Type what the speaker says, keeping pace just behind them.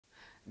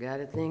Got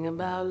a thing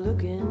about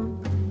looking,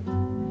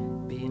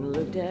 being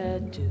looked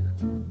at too.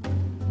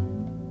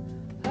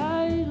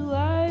 I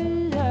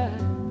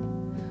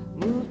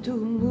move to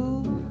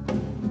move.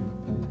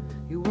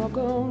 You walk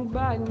on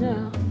by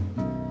now,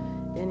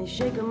 and he's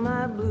shaking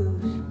my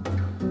blues.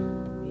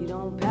 He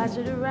don't pass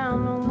it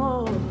around no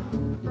more,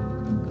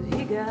 'cause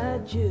he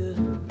got you.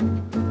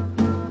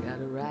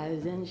 Gotta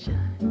rise and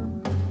shine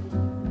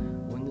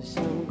when the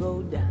sun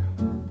goes down.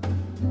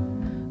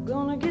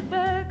 Gonna get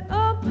back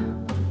up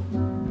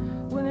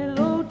when it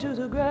low to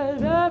the grass.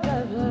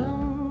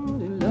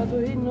 The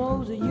lover he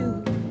knows of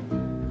you,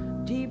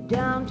 deep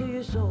down to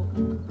your soul.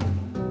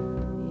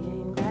 He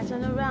ain't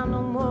passing around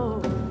no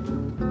more,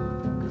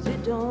 'cause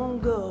it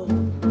don't go.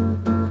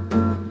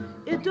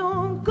 It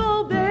don't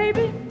go,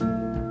 baby,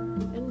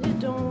 and it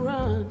don't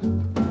run.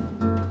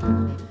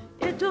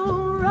 It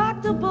don't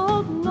rock the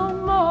boat no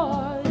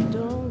more. It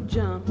don't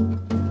jump.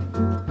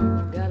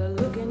 Got a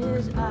look in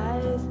his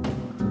eyes,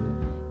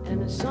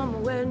 and it's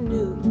somewhere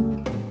new.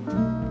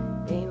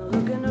 Ain't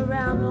looking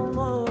around no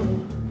more,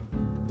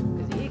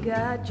 'cause he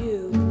got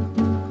you.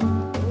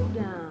 Go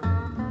down.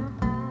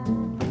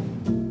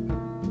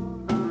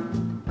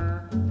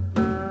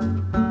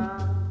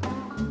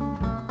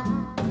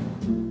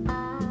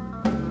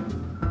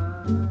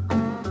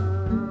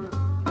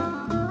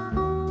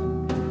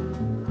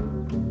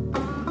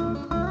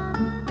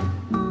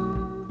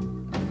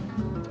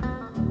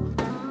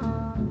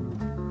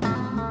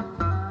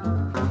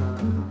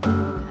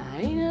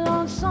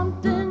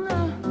 Something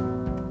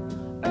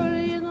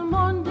early in the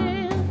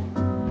morning,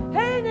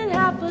 ain't it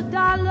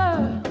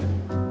 $50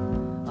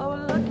 or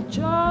a lucky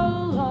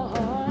charm?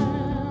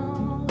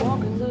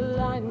 Walking the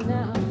line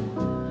now,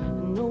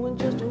 knowing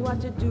just what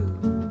to do,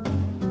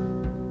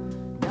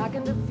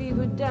 knocking the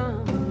fever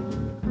down,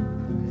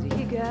 'cause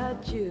he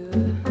got you.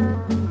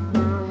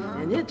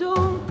 And it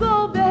don't go,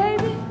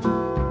 baby,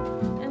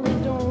 and it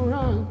don't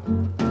run.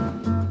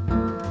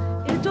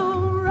 It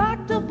don't rock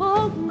the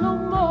boat no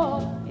more.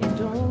 It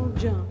don't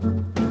jump.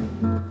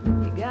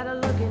 You got a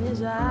look in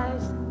his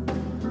eyes,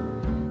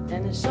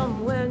 and it's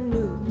somewhere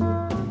new.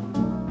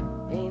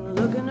 Ain't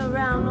looking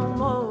around no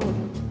more.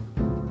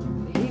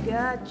 He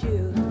got you.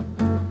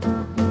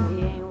 He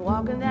ain't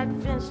walking that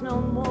fence no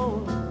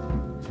more,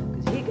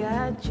 'cause he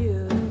got you.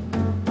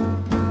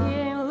 He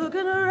ain't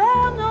looking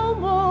around no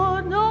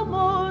more, no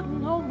more,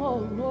 no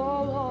more, no.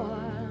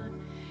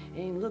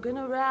 Ain't looking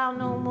around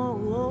no more,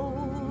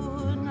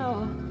 no.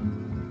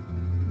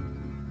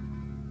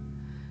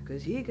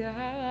 'Cause he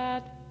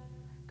got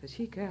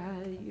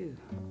you.